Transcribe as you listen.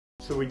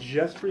So we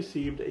just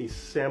received a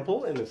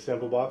sample in the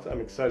sample box. I'm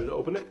excited to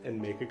open it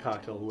and make a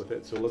cocktail with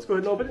it. So let's go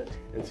ahead and open it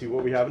and see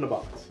what we have in the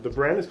box. The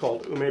brand is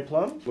called Ume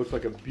Plum. Looks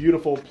like a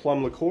beautiful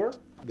plum liqueur.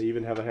 They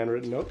even have a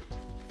handwritten note.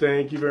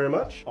 Thank you very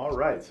much. All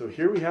right, so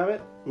here we have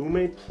it,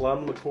 Ume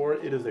Plum Liqueur.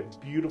 It is a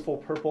beautiful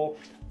purple.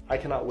 I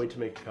cannot wait to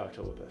make a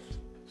cocktail with this.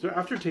 So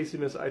after tasting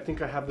this, I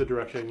think I have the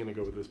direction I'm gonna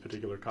go with this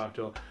particular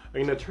cocktail.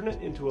 I'm gonna turn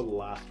it into a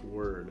last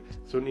word.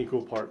 So an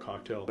equal part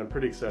cocktail. I'm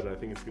pretty excited. I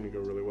think it's gonna go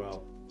really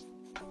well.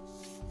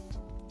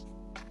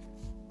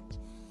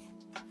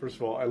 First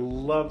of all, I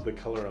love the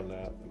color on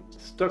that. I'm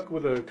stuck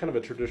with a kind of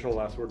a traditional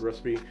last word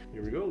recipe.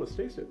 Here we go, let's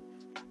taste it.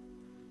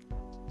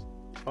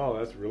 Oh,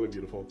 that's really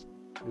beautiful.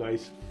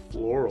 Nice,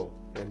 floral,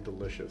 and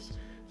delicious.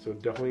 So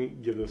definitely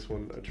give this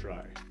one a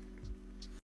try.